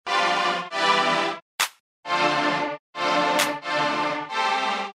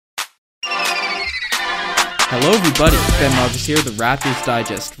Hello everybody, Ben Rogers here, the Raptors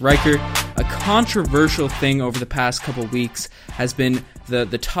Digest. Riker, a controversial thing over the past couple weeks has been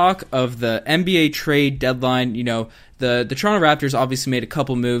the talk of the NBA trade deadline. You know, the Toronto Raptors obviously made a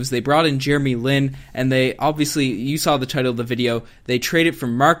couple moves. They brought in Jeremy Lin, and they obviously, you saw the title of the video, they traded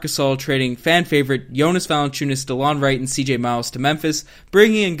from Marc Gasol, trading fan favorite Jonas Valanciunas, DeLon Wright, and CJ Miles to Memphis,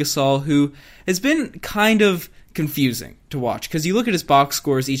 bringing in Gasol, who has been kind of confusing to watch, because you look at his box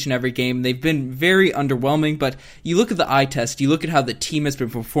scores each and every game, they've been very underwhelming, but you look at the eye test, you look at how the team has been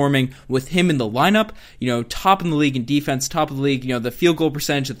performing with him in the lineup, you know, top in the league in defense, top of the league, you know, the field goal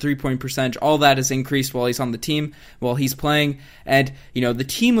percentage, the three-point percentage, all that has increased while he's on the team, while he's playing, and, you know, the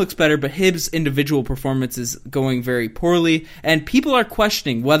team looks better, but his individual performance is going very poorly, and people are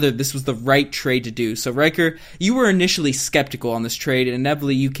questioning whether this was the right trade to do. So, Riker, you were initially skeptical on this trade, and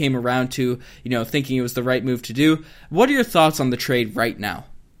inevitably you came around to, you know, thinking it was the right move to do. What are your thoughts on the trade right now?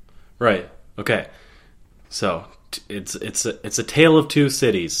 Right. Okay. So it's a tale of two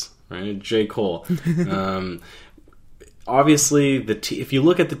cities, right? J. Cole. Obviously, if you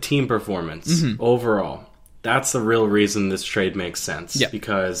look at the team performance overall, that's the real reason this trade makes sense. Yeah.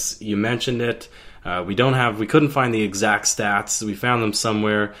 Because you mentioned it. We couldn't find the exact stats. We found them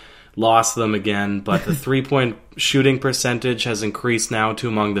somewhere. Lost them again, but the 3-point shooting percentage has increased now to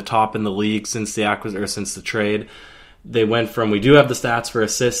among the top in the league since the trade. They went from, we do have the stats for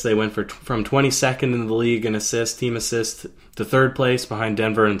assists, they went from 22nd in the league in assists, team assists, to third place behind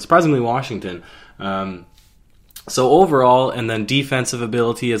Denver and surprisingly Washington. So overall, and then defensive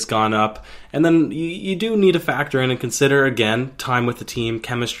ability has gone up, and then you do need to factor in and consider, again, time with the team,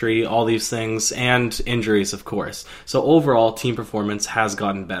 chemistry, all these things, and injuries, of course. So overall, team performance has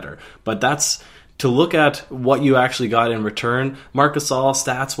gotten better. But that's to look at what you actually got in return. Marc Gasol,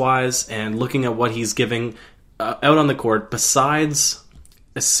 stats-wise, and looking at what he's giving out on the court, besides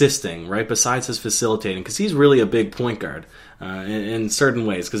assisting, right, besides his facilitating, because he's really a big point guard in certain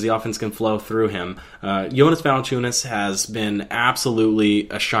ways, because the offense can flow through him. Jonas Valanciunas has been absolutely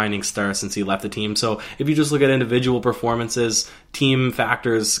a shining star since he left the team. So if you just look at individual performances, team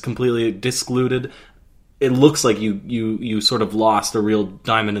factors completely discluded, it looks like you sort of lost a real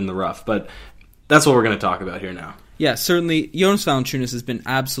diamond in the rough. But that's what we're going to talk about here now. Yeah, certainly, Jonas Valanciunas has been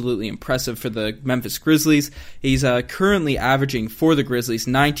absolutely impressive for the Memphis Grizzlies. He's currently averaging, for the Grizzlies,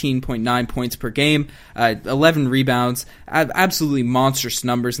 19.9 points per game, 11 rebounds, absolutely monstrous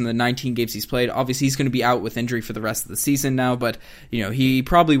numbers in the 19 games he's played. Obviously, he's going to be out with injury for the rest of the season now, but, you know, he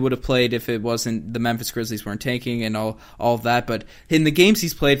probably would have played if it wasn't the Memphis Grizzlies weren't tanking and all of that, but in the games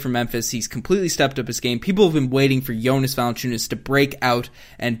he's played for Memphis, he's completely stepped up his game. People have been waiting for Jonas Valanciunas to break out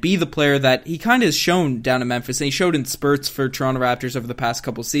and be the player that he kind of has shown down in Memphis, and he showed in spurts for Toronto Raptors over the past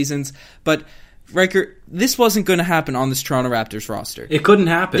couple seasons, but Riker, this wasn't going to happen on this Toronto Raptors roster. It couldn't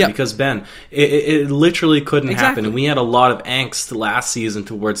happen because, Ben, it literally couldn't happen. And we had a lot of angst last season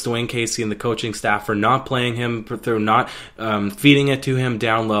towards Dwayne Casey and the coaching staff for not playing him, through not feeding it to him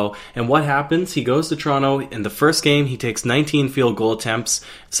down low. And what happens? He goes to Toronto. In the first game, he takes 19 field goal attempts.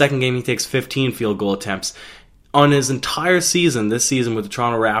 Second game, he takes 15 field goal attempts. On his entire season, this season with the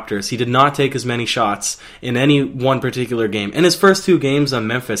Toronto Raptors, he did not take as many shots in any one particular game. In his first two games on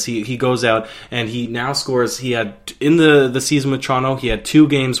Memphis, he goes out and he now scores. He had, in the season with Toronto, he had 2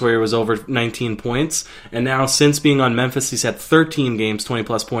 games where he was over 19 points. And now, since being on Memphis, he's had 13 games,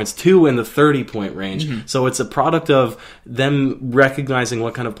 20-plus points, 2 in the 30-point range. Mm-hmm. So it's a product of them recognizing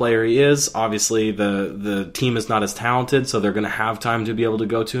what kind of player he is. Obviously, the team is not as talented, so they're going to have time to be able to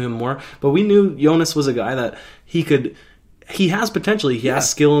go to him more. But we knew Jonas was a guy that he has potential, he has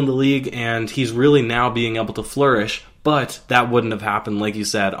skill in the league, and he's really now being able to flourish, but that wouldn't have happened, like you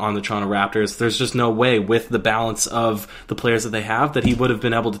said, on the Toronto Raptors. There's just no way, with the balance of the players that they have, that he would have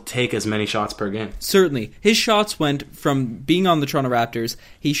been able to take as many shots per game. Certainly. His shots went from being on the Toronto Raptors,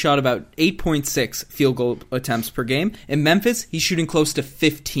 he shot about 8.6 field goal attempts per game. In Memphis, he's shooting close to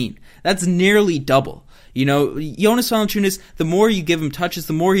 15. That's nearly double. You know, Jonas Valanciunas, the more you give him touches,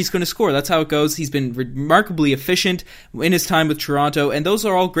 the more he's going to score. That's how it goes. He's been remarkably efficient in his time with Toronto, and those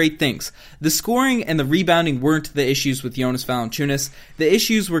are all great things. The scoring and the rebounding weren't the issues with Jonas Valanciunas. The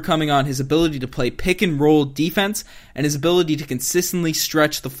issues were coming on his ability to play pick-and-roll defense and his ability to consistently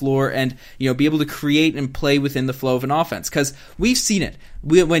stretch the floor and, you know, be able to create and play within the flow of an offense. Because we've seen it.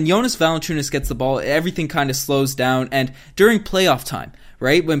 When Jonas Valanciunas gets the ball, everything kind of slows down, and during playoff time,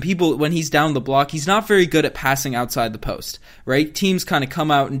 right? When he's down the block, he's not very good at passing outside the post, right? Teams kind of come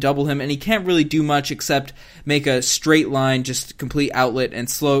out and double him, and he can't really do much except make a straight line, just complete outlet, and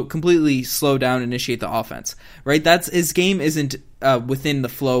completely slow down and initiate the offense, right? His game isn't within the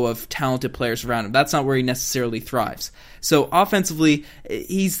flow of talented players around him. That's not where he necessarily thrives. So offensively,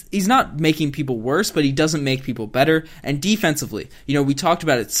 he's not making people worse, but he doesn't make people better. And defensively, we talked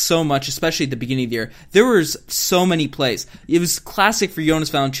about it so much, especially at the beginning of the year. There was so many plays. It was classic for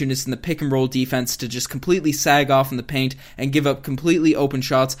Jonas Valanciunas in the pick and roll defense to just completely sag off in the paint and give up completely open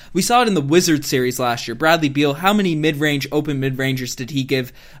shots. We saw it in the Wizards series last year. Bradley Beal, how many open mid-rangers did he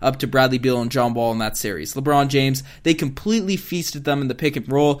give up to Bradley Beal and John Wall in that series? LeBron James, they completely feasted them in the pick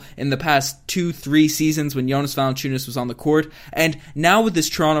and roll in the past 2-3 seasons when Jonas Valanciunas was on the court. And now with this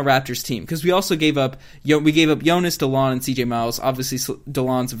Toronto Raptors team, because we also gave up Jonas, DeLon, and CJ Miles. Obviously,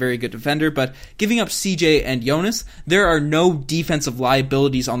 DeLon's a very good defender, but giving up CJ and Jonas, there are no defensive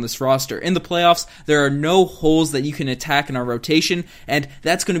liabilities on this roster. In the playoffs, there are no holes that you can attack in our rotation, and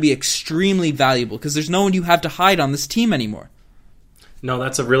that's going to be extremely valuable because there's no one you have to hide on this team anymore. No,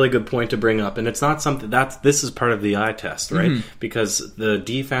 that's a really good point to bring up, and it's not something this is part of the eye test, right? Mm-hmm. Because the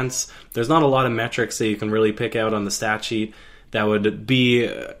defense, there's not a lot of metrics that you can really pick out on the stat sheet that would be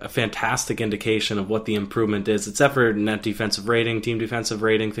a fantastic indication of what the improvement is, except for net defensive rating, team defensive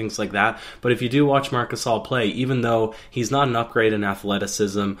rating, things like that. But if you do watch Marc Gasol play, even though he's not an upgrade in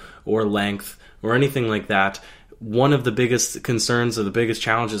athleticism or length or anything like that, one of the biggest concerns or the biggest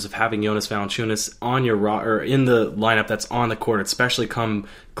challenges of having Jonas Valanciunas on your or in the lineup that's on the court, especially come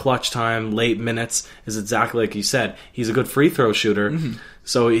clutch time, late minutes, is exactly like you said. He's a good free throw shooter,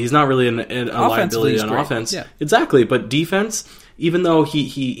 so he's not really a liability on offense. Yeah. Exactly, but defense, even though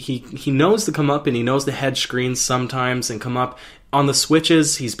he knows to come up and he knows to hedge screens sometimes and come up, on the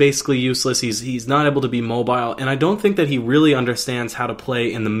switches, he's basically useless. He's not able to be mobile, and I don't think that he really understands how to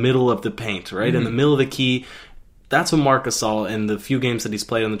play in the middle of the paint, right? In the middle of the key. That's what Marc Gasol, in the few games that he's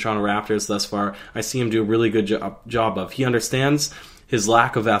played on the Toronto Raptors thus far, I see him do a really good job of. He understands his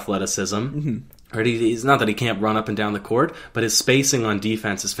lack of athleticism. Right? He's not that he can't run up and down the court, but his spacing on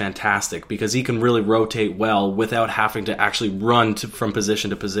defense is fantastic because he can really rotate well without having to actually run from position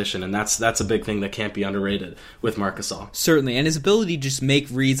to position, and that's a big thing that can't be underrated with Marc Gasol. Certainly, and his ability to just make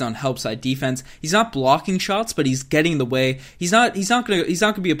reads on help side defense. He's not blocking shots, but he's getting the way. He's not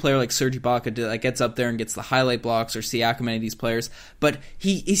gonna be a player like Serge Ibaka that gets up there and gets the highlight blocks, or Siakam, any of these players. But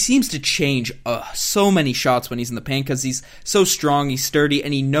he seems to change so many shots when he's in the paint because he's so strong, he's sturdy,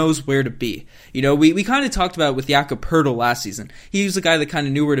 and he knows where to be. We kind of talked about it with Jakob Poeltl last season. He was a guy that kind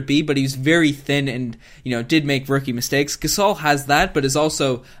of knew where to be, but he was very thin and, did make rookie mistakes. Gasol has that, but is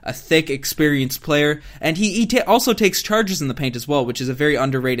also a thick, experienced player. And he also takes charges in the paint as well, which is a very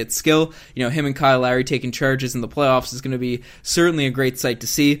underrated skill. Him and Kyle Lowry taking charges in the playoffs is going to be certainly a great sight to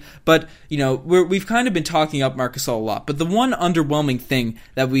see. But, we've kind of been talking up Marc Gasol a lot. But the one underwhelming thing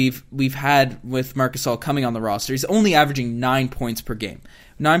that we've had with Marc Gasol coming on the roster is only averaging 9 points per game.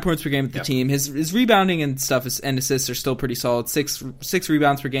 9 points per game with the team. His rebounding and stuff and assists are still pretty solid. Six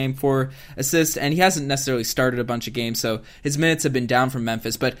rebounds per game, 4 assists, and he hasn't necessarily started a bunch of games, so his minutes have been down from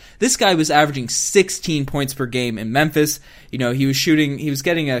Memphis. But this guy was averaging 16 points per game in Memphis. He was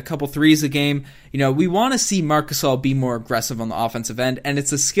getting a couple threes a game. We want to see Marc Gasol be more aggressive on the offensive end, and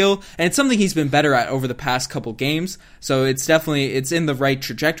it's a skill, and it's something he's been better at over the past couple games. So it's in the right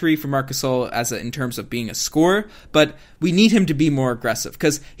trajectory for Marc Gasol in terms of being a scorer, but we need him to be more aggressive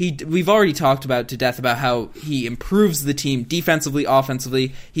because we've already talked about to death about how he improves the team defensively,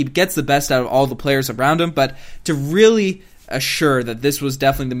 offensively. He gets the best out of all the players around him, but to really assure that this was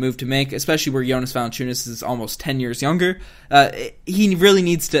definitely the move to make, especially where Jonas Valanciunas is almost 10 years younger. He really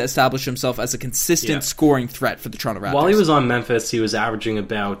needs to establish himself as a consistent scoring threat for the Toronto Raptors. While he was on Memphis, he was averaging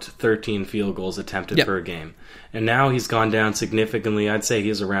about 13 field goals attempted per game. And now he's gone down significantly. I'd say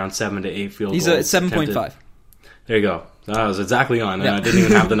he's around 7 to 8 field goals. He's at 7.5. There you go. That was exactly on. I didn't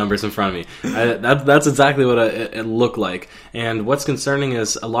even have the numbers in front of me. That's exactly what it looked like. And what's concerning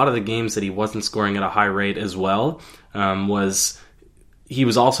is a lot of the games that he wasn't scoring at a high rate as well he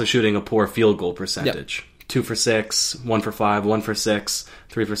was also shooting a poor field goal percentage. 2 for 6, 1 for 5, 1 for 6,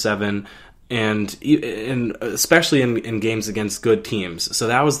 3 for 7. And especially in games against good teams. So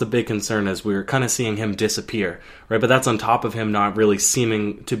that was the big concern, as we were kind of seeing him disappear, right? But that's on top of him not really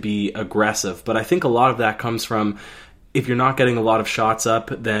seeming to be aggressive. But I think a lot of that comes from, if you're not getting a lot of shots up,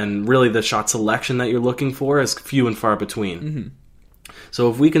 then really the shot selection that you're looking for is few and far between. So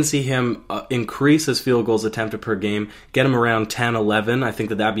if we can see him increase his field goals attempted per game, get him around 10, 11, I think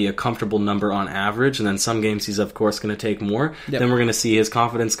that'd be a comfortable number on average. And then some games he's, of course, going to take more. Yep. Then we're going to see his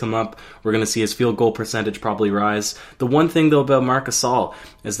confidence come up. We're going to see his field goal percentage probably rise. The one thing, though, about Marc Gasol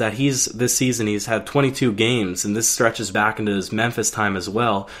is that this season he's had 22 games, and this stretches back into his Memphis time as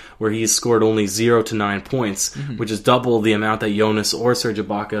well, where he's scored only 0 to 9 points, which is double the amount that Jonas or Serge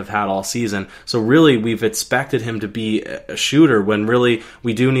Ibaka have had all season. So really, we've expected him to be a shooter when really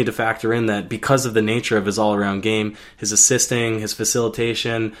we do need to factor in that because of the nature of his all-around game, his assisting, his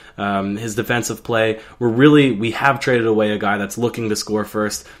facilitation, his defensive play, we have traded away a guy that's looking to score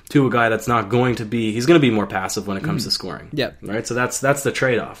first to a guy that's not going to be, he's going to be more passive when it comes to scoring. Yeah. Right? So that's the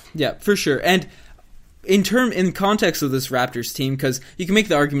trade-off. Yeah, for sure. And in context of this Raptors team, because you can make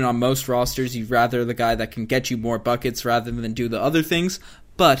the argument on most rosters, you'd rather the guy that can get you more buckets rather than do the other things.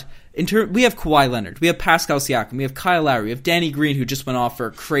 But we have Kawhi Leonard, we have Pascal Siakam, we have Kyle Lowry, we have Danny Green, who just went off for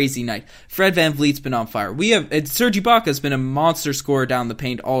a crazy night. Fred VanVleet's been on fire. Serge Ibaka's been a monster scorer down the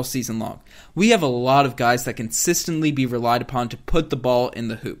paint all season long. We have a lot of guys that consistently be relied upon to put the ball in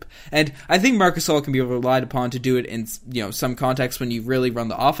the hoop. And I think Marc Gasol can be relied upon to do it in some context when you really run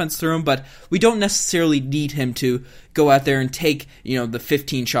the offense through him, but we don't necessarily need him to go out there and take the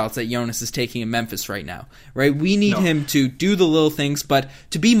 15 shots that Jonas is taking in Memphis right now. Right? We need him to do the little things, but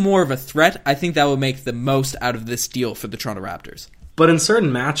to be more of a threat, I think that would make the most out of this deal for the Toronto Raptors. But in certain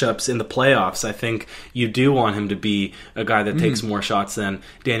matchups in the playoffs, I think you do want him to be a guy that takes more shots than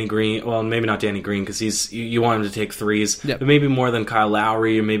Danny Green. Well, maybe not Danny Green because you want him to take threes, but maybe more than Kyle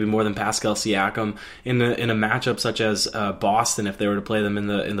Lowry or maybe more than Pascal Siakam in a matchup such as Boston. If they were to play them in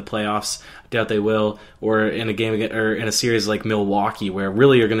the playoffs, I doubt they will. Or in a game or in a series like Milwaukee, where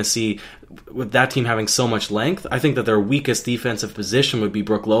really you're going to see with that team having so much length, I think that their weakest defensive position would be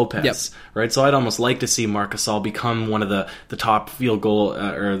Brook Lopez, right? So I'd almost like to see Marc Gasol become one of the top field goal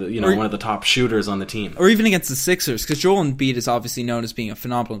one of the top shooters on the team, or even against the Sixers, because Joel Embiid is obviously known as being a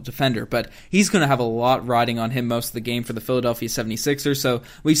phenomenal defender, but he's going to have a lot riding on him most of the game for the Philadelphia 76ers. So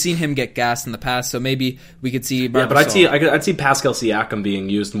we've seen him get gassed in the past, so maybe we could see Marc Gasol. I'd see Pascal Siakam being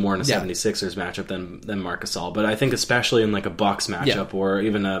used more in a 76ers matchup than Marc Gasol, but I think especially in like a Bucks matchup or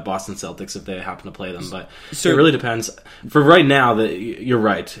even a Boston Celtics if they happen to play them. But it really depends. For right now, you're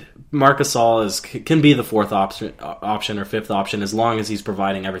right. Marc Gasol can be the fourth option or fifth option as long as he's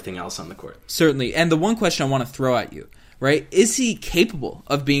providing everything else on the court. Certainly. And the one question I want to throw at you, right? Is he capable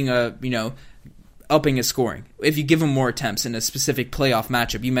of being upping his scoring? If you give him more attempts in a specific playoff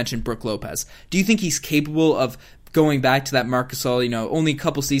matchup, you mentioned Brook Lopez. Do you think he's capable of going back to that Marc Gasol, only a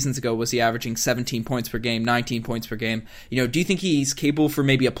couple seasons ago was he averaging 17 points per game, 19 points per game. Do you think he's capable for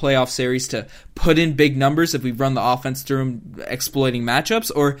maybe a playoff series to put in big numbers if we run the offense through him, exploiting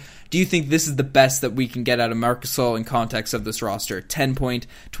matchups? Or do you think this is the best that we can get out of Marc Gasol in context of this roster? 10-point,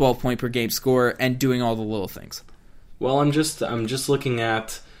 12-point per game scorer and doing all the little things. Well, I'm just looking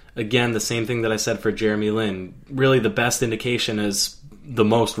at, again, the same thing that I said for Jeremy Lin. Really the best indication is the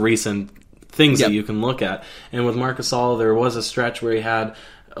most recent things that you can look at. And with Marc Gasol, there was a stretch where he had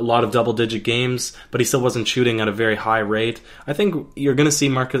a lot of double-digit games, but he still wasn't shooting at a very high rate. I think you're going to see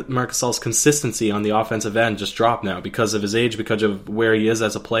Marc Gasol's consistency on the offensive end just drop now because of his age, because of where he is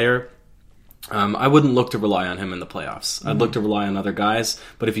as a player. I wouldn't look to rely on him in the playoffs. I'd look to rely on other guys.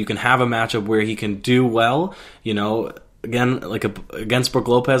 But if you can have a matchup where he can do well, again, like against Brook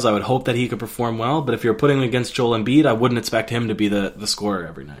Lopez, I would hope that he could perform well. But if you're putting him against Joel Embiid, I wouldn't expect him to be the scorer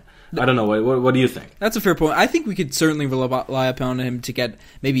every night. I don't know. What do you think? That's a fair point. I think we could certainly rely upon him to get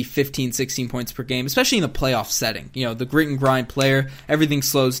maybe 15, 16 points per game, especially in the playoff setting. The grit and grind player, everything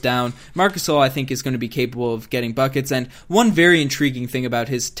slows down. Marc Gasol, I think, is going to be capable of getting buckets. And one very intriguing thing about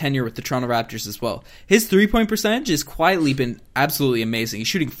his tenure with the Toronto Raptors as well, his three-point percentage has quietly been absolutely amazing. He's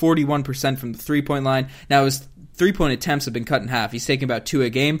shooting 41% from the three-point line. Now, his three-point attempts have been cut in half. He's taking about 2 a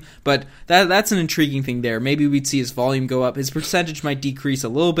game, but that's an intriguing thing there. Maybe we'd see his volume go up. His percentage might decrease a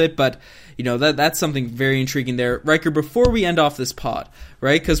little bit, but that's something very intriguing there. Riker, before we end off this pod,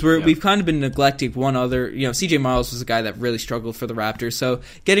 right, because we've kind of been neglecting one other, CJ Miles was a guy that really struggled for the Raptors, so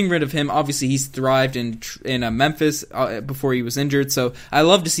getting rid of him, obviously he's thrived in Memphis before he was injured, so I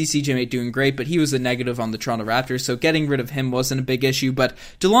love to see CJ doing great, but he was a negative on the Toronto Raptors, so getting rid of him wasn't a big issue. But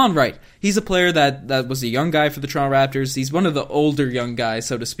DeLon Wright, he's a player that was a young guy for the Toronto Raptors. He's one of the older young guys,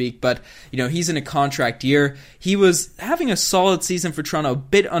 so to speak, but he's in a contract year. He was having a solid season for Toronto, a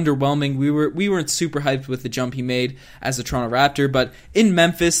bit underwhelming. We weren't super hyped with the jump he made as a Toronto Raptor, but in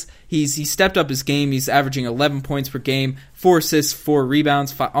Memphis, he stepped up his game. He's averaging 11 points per game, 4 assists, 4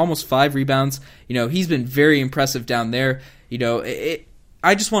 rebounds, almost 5 rebounds. He's been very impressive down there.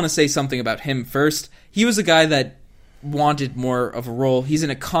 I just want to say something about him first. He was a guy that wanted more of a role. He's in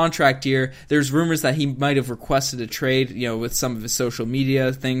a contract year. There's rumors that he might have requested a trade, with some of his social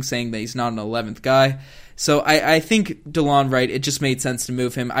media things saying that he's not an 11th guy. So I think DeLon Wright, it just made sense to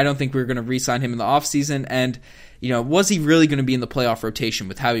move him. I don't think we were going to re-sign him in the offseason. And, was he really going to be in the playoff rotation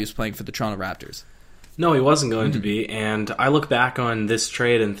with how he was playing for the Toronto Raptors? No, he wasn't going to be. And I look back on this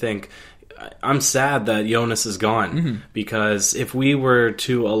trade and think, I'm sad that Jonas is gone, because if we were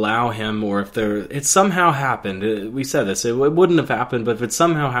to allow him, or if it somehow happened, we said this, it wouldn't have happened, but if it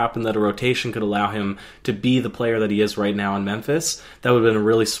somehow happened that a rotation could allow him to be the player that he is right now in Memphis, that would have been a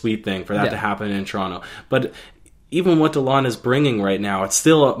really sweet thing for that to happen in Toronto. But even what DeLon is bringing right now, it's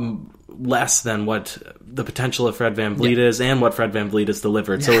still less than what the potential of Fred VanVleet is and what Fred VanVleet has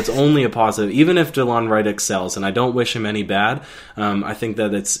delivered. So it's only a positive. Even if DeLon Wright excels, and I don't wish him any bad, I think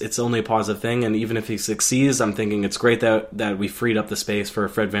that it's only a positive thing. And even if he succeeds, I'm thinking it's great that we freed up the space for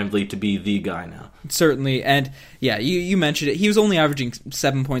Fred VanVleet to be the guy now. Certainly. And yeah, you mentioned it. He was only averaging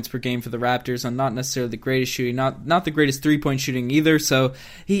 7 points per game for the Raptors on not necessarily the greatest shooting, not the greatest 3-point shooting either. So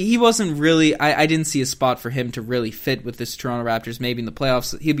he wasn't really, I didn't see a spot for him to really fit with this Toronto Raptors. Maybe in the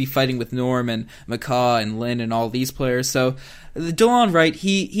playoffs, he'd be fighting with Norm and McCaw and Lynn and all these players. So DeLon Wright,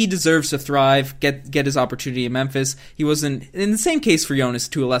 he deserves to thrive, get his opportunity in Memphis. He wasn't, in the same case for Jonas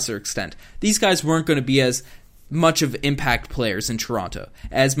to a lesser extent. These guys weren't going to be as much of impact players in Toronto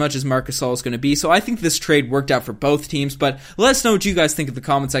as much as Marc Gasol is going to be. So I think this trade worked out for both teams, but let us know what you guys think in the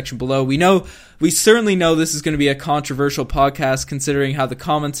comment section below. We certainly know this is going to be a controversial podcast considering how the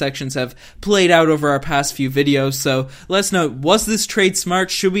comment sections have played out over our past few videos. So let us know, was this trade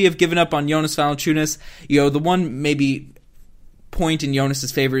smart? Should we have given up on Jonas Valanciunas? The one maybe point in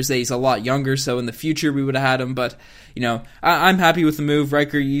Jonas's favor is that he's a lot younger, so in the future we would have had him, but I'm happy with the move.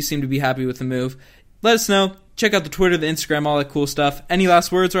 Riker, you seem to be happy with the move. Let us know. Check out the Twitter, the Instagram, all that cool stuff. Any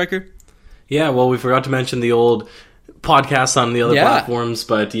last words, Riker? Yeah, well, we forgot to mention the old podcasts on the other platforms,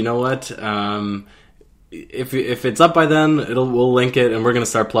 but you know what? If it's up by then, we'll link it, and we're going to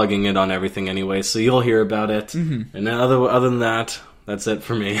start plugging it on everything anyway, so you'll hear about it. And then other than that, that's it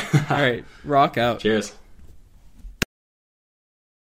for me. All right, rock out. Cheers.